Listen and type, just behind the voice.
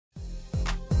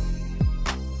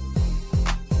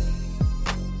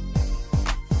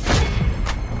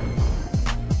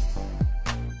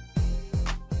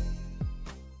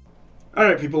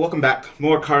Alright people, welcome back.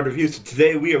 More card reviews. So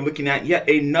today we are looking at yet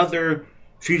another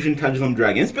Fusion Pendulum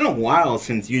Dragon. It's been a while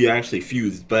since you actually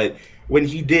fused, but when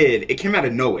he did, it came out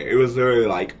of nowhere. It was literally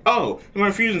like, oh, I'm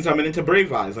gonna fusion summon into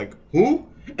Brave Eyes. Like, who?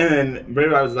 And then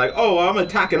Brave Eyes was like, oh, well, I'm gonna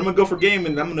attack it. I'm gonna go for game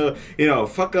and I'm gonna,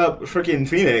 fuck up freaking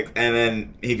Phoenix. And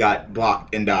then he got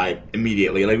blocked and died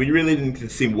immediately. Like, we really didn't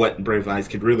see what Brave Eyes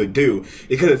could really do,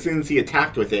 because as soon as he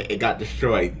attacked with it, it got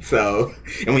destroyed. So,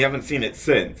 and we haven't seen it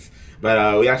since.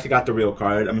 But we actually got the real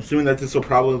card. I'm assuming that this will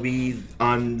probably be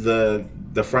on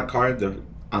the front card,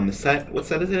 on the set. What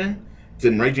set is it in? It's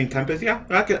in Raging Tempest. Yeah,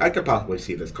 I could possibly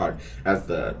see this card as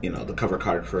the the cover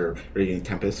card for Raging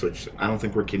Tempest, which I don't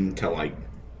think we're getting until like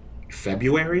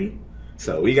February.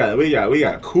 So we got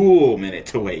a cool minute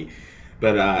to wait.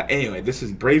 But anyway, this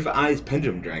is Brave Eyes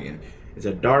Pendulum Dragon. It's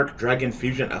a dark dragon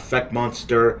fusion effect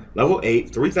monster, level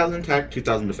 8, 3000 attack,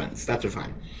 2000 defense. Stats are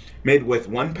fine. Made with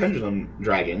one Pendulum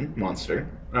Dragon monster.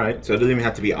 Alright, so it doesn't even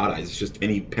have to be Odd Eyes, it's just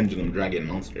any Pendulum Dragon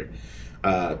monster.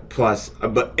 Plus,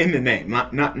 but in the name,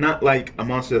 not like a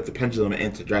monster that's a Pendulum and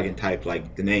it's a Dragon type,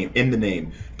 like the name, in the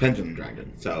name, Pendulum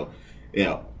Dragon. So,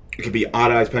 it could be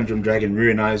Odd Eyes, Pendulum Dragon,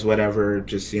 Ruin Eyes, whatever,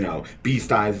 just,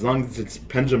 Beast Eyes, as long as it's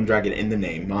Pendulum Dragon in the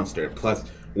name, monster, plus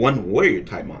one Warrior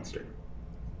type monster.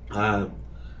 Trying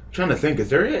to think,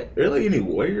 is there really any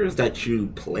Warriors that you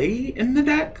play in the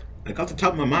deck? Like, off the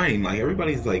top of my mind, like,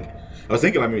 everybody's like, I was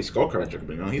thinking like maybe Skullcrusher,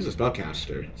 but no, he's a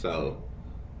spellcaster, so,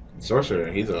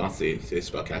 Sorcerer, he's obviously a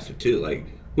spellcaster too. Like,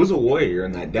 who's a warrior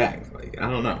in that deck? Like, I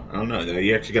don't know. Are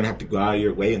you actually gonna have to go out of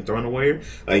your way and throw in a warrior?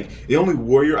 Like, the only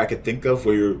warrior I could think of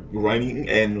where you're running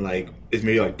and, like, is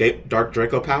maybe like Dark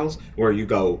Draco Pals, where you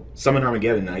go summon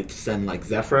Armageddon Knight to send, like,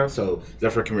 Zephyr, so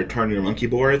Zephyr can return your monkey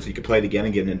board, so you can play it again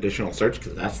and get an additional search,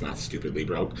 because that's not stupidly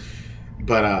broke.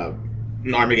 But,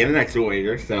 Armageddon Knight's a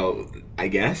warrior, so I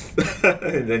guess.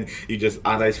 And then you just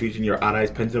Odd Eyes fusion your Odd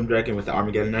Eyes Pendulum Dragon with the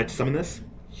Armageddon Knight to summon this.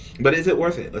 But is it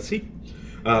worth it? Let's see.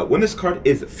 When this card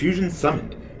is fusion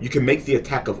summoned, you can make the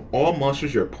attack of all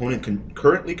monsters your opponent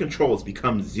currently controls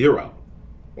become 0.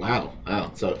 Wow.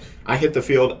 So I hit the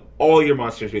field, all your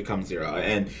monsters become 0,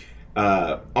 and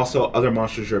also other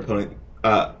monsters your opponent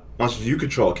monsters you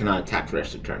control cannot attack for the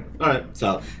rest of the turn. Alright,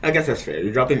 so I guess that's fair. If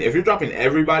you're dropping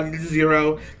everybody to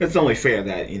 0, it's only fair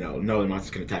that, no other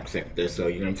monsters can attack second there, so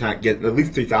you're gonna get at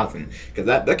least 3,000. Because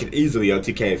that could easily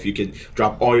OTK if you could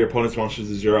drop all your opponent's monsters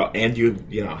to 0 and you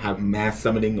have mass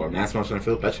summoning or mass monster on the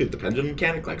field, especially with the pendulum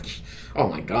mechanic, like, oh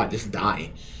my god, just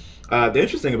die. The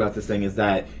interesting about this thing is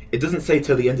that it doesn't say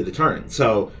till the end of the turn.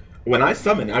 So when I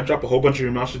summon, I drop a whole bunch of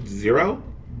your monsters to 0,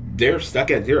 they're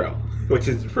stuck at 0. Which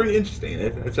is pretty interesting.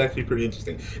 It's actually pretty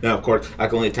interesting. Now, of course, I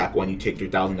can only attack one. You take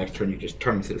 3,000. Next turn, you just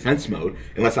turn into defense mode.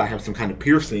 Unless I have some kind of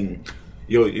piercing,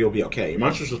 you'll be okay. Your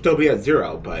monsters will still be at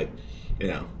 0, but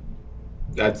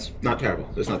that's not terrible.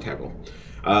 That's not terrible.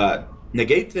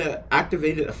 Negate the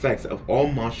activated effects of all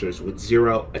monsters with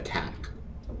 0 attack.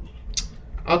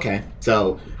 Okay,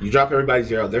 so you drop everybody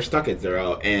 0. They're stuck at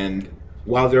 0, and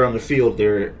while they're on the field,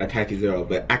 their attack is 0.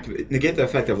 But negate the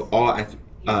effect of all.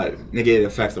 Negated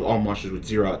effects of all monsters with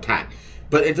 0 attack,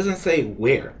 but it doesn't say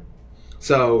where.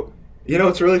 So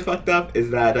what's really fucked up is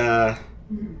that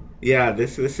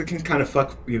this can kind of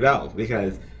fuck Yubel,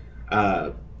 because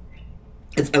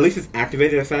it's at least it's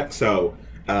activated effect. So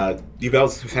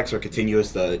Yubel's effects are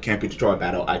continuous. The can't be destroyed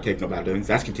battle, I take no battle damage.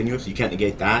 That's continuous. You can't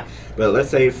negate that. But let's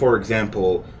say, for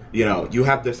example, you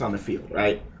have this on the field,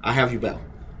 right? I have Yubel.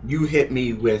 You hit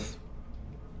me with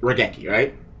Regeki,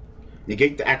 right?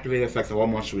 Negate the activated effects of all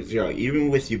monsters with 0.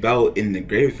 Even with Yubel in the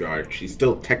graveyard, she's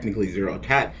still technically 0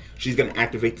 attack. She's gonna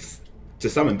activate to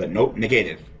summon, but nope,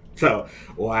 negated. So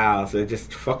wow, so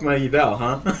just fuck my Yubel,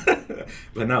 huh?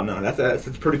 But no, that's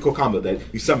a pretty cool combo that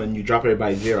you summon, you drop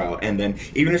everybody 0, and then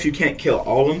even if you can't kill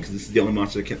all of them, because this is the only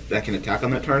monster that can attack on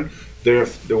that turn,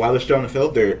 while they're still on the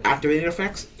field, their activated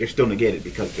effects, they're still negated,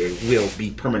 because they will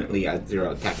be permanently at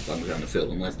 0 attack as long as they're on the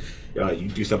field, unless you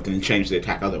do something to change the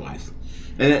attack otherwise.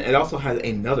 And then it also has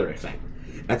another effect.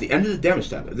 At the end of the damage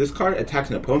step, if this card attacks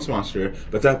an opponent's monster,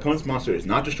 but that opponent's monster is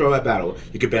not destroyed by battle,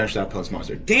 you can banish that opponent's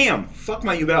monster. Damn! Fuck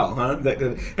my Yubel, huh?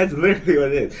 That's literally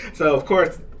what it is. So, of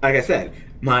course, like I said,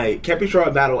 my can't be destroyed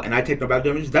by battle and I take no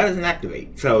battle damage, that doesn't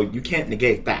activate. So, you can't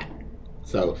negate that.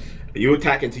 So, you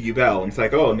attack into Yubel, and it's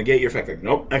like, oh, negate your effect. Like,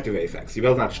 nope, activate effects.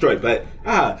 Yubel's not destroyed. But,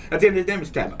 at the end of the damage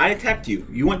step, I attacked you.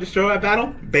 You want destroyed by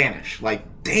battle? Banish. Like,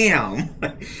 damn.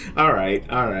 Alright.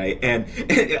 And,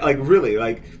 like, really,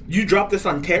 like, you drop this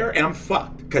on Terror, and I'm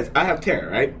fucked. Because I have Terror,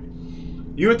 right?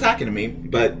 You're attacking me,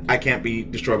 but I can't be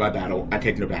destroyed by battle. I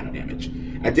take no battle damage.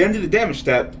 At the end of the damage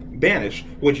step, banish,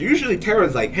 which usually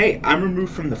Terra's like, hey, I'm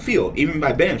removed from the field, even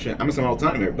by banishing. I'm a summon all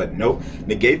Nightmare, but nope.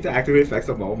 Negate the activate effects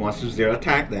of all monsters 0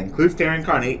 attack that includes Terra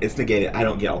Incarnate. It's negated. I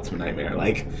don't get Ultimate Nightmare.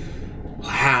 Like,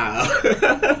 wow.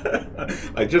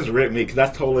 Like, just rip me, because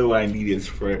that's totally what I need is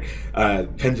for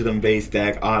Pendulum based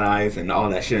deck, Odd Eyes, and all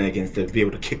that shenanigans to be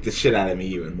able to kick the shit out of me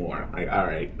even more. Like,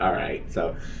 alright.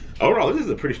 So overall, this is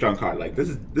a pretty strong card. Like, this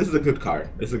is a good card.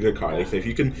 It's a good card. Like, so if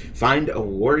you can find a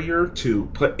warrior to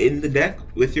put in the deck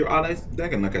with your Odd Eyes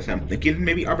deck, and like I said, I'm thinking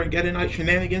maybe Armageddon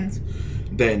shenanigans,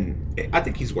 then I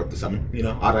think he's worth the summon. You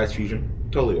know, Odd Eyes Fusion,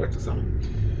 totally worth the summon.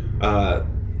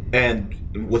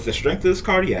 And with the strength of this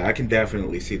card, yeah, I can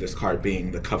definitely see this card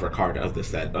being the cover card of the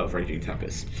set of Raging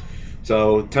Tempest.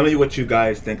 So tell me what you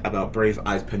guys think about Brave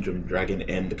Eyes Pendulum Dragon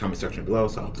in the comment section below.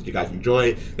 So I hope that you guys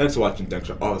enjoy. Thanks for watching. Thanks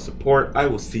for all the support. I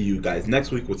will see you guys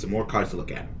next week with some more cards to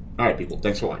look at. Alright, people.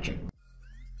 Thanks for watching.